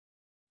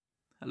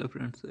Hello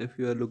friends, if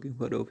you are looking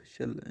for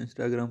official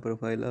Instagram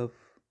profile of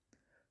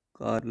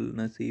Carl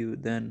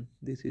Nassib, then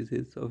this is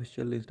his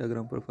official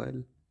Instagram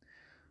profile.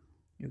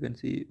 You can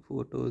see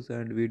photos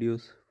and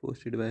videos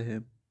posted by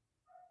him.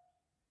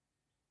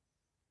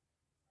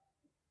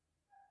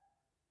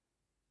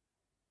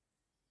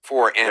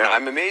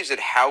 I'm amazed at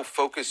how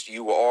focused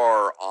you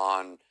are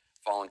on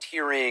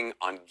volunteering,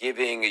 on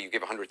giving. You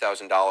give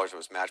 $100,000. It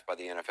was matched by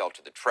the NFL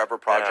to the Trevor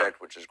Project,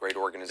 which is a great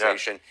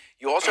organization.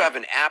 You also have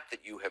an app that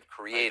you have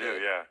created. I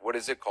do, yeah. What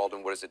is it called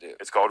and what does it do?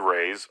 It's called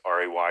Raise,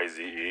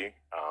 Rayze.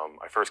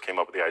 I first came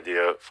up with the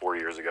idea 4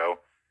 years ago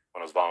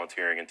when I was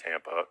volunteering in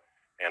Tampa,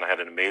 and I had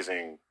an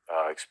amazing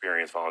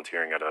experience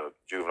volunteering at a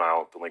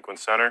juvenile delinquent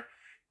center.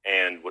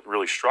 And what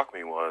really struck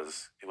me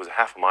was it was a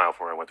half a mile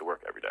from where I went to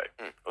work every day.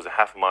 It was a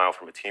half a mile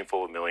from a team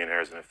full of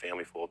millionaires and a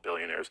family full of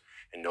billionaires,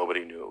 and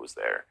nobody knew it was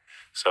there.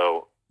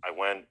 So I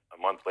went a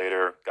month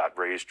later, got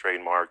Raise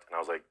trademarked, and I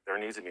was like, there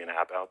needs to be an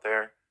app out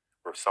there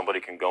where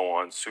somebody can go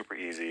on super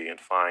easy and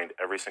find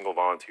every single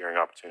volunteering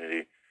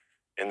opportunity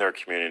in their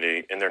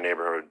community, in their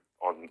neighborhood,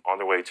 on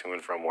their way to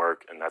and from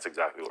work, and that's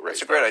exactly what Raise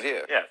That's a great does.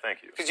 idea. Yeah,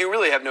 thank you. Because you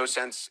really have no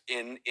sense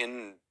in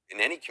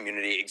any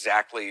community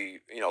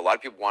exactly. A lot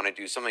of people want to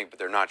do something, but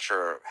they're not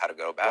sure how to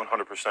go about it.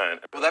 100%.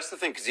 Well, that's the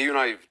thing, because you and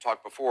I have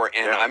talked before,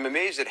 and Yeah. I'm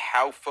amazed at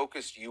how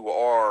focused you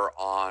are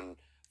on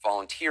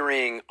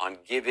volunteering, on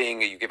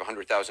giving. You give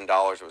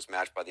 $100,000. It was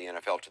matched by the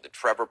NFL to the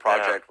Trevor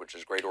Project, which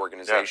is a great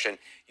organization.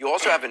 You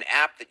also have an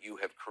app that you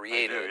have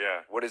created. I do, yeah.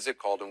 What is it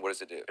called and what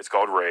does it do? It's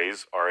called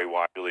Raise,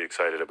 R-A-Y. Really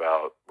excited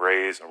about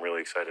Raise. I'm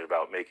really excited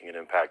about making an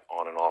impact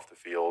on and off the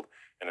field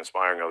and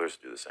inspiring others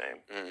to do the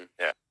same.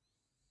 Yeah.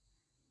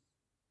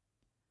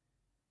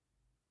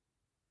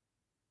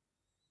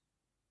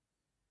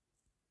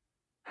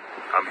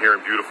 I'm here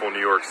in beautiful New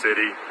York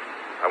City.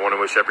 I want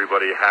to wish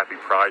everybody a happy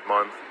Pride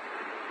Month.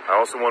 I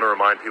also want to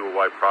remind people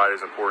why Pride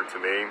is important to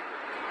me.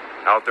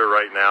 Out there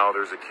right now,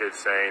 there's a kid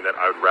saying that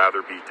I would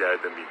rather be dead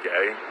than be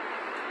gay.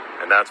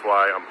 And that's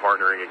why I'm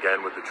partnering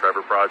again with the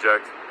Trevor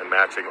Project and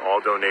matching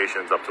all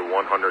donations up to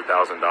 $100,000.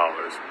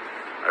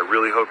 I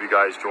really hope you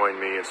guys join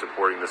me in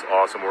supporting this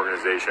awesome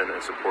organization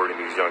and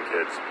supporting these young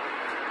kids.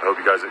 I hope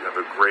you guys have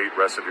a great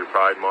rest of your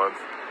Pride Month,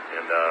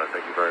 and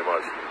thank you very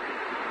much.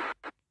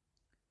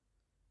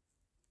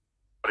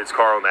 It's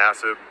Carl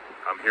Nassib.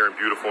 I'm here in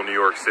beautiful New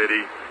York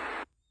City.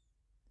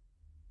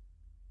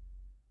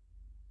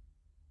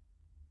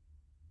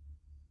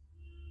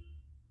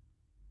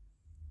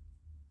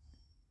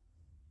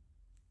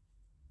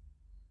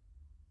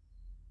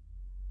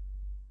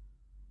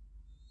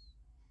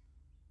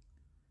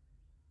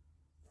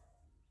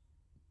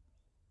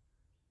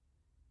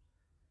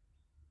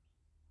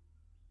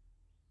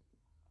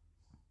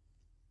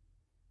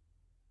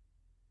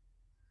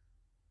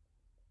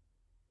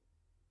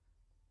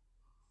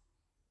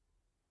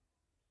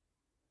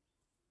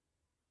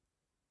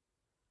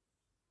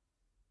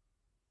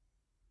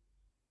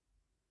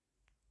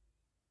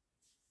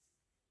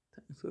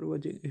 Thanks for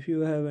watching. If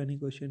you have any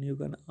question, you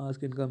can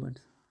ask in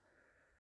comments.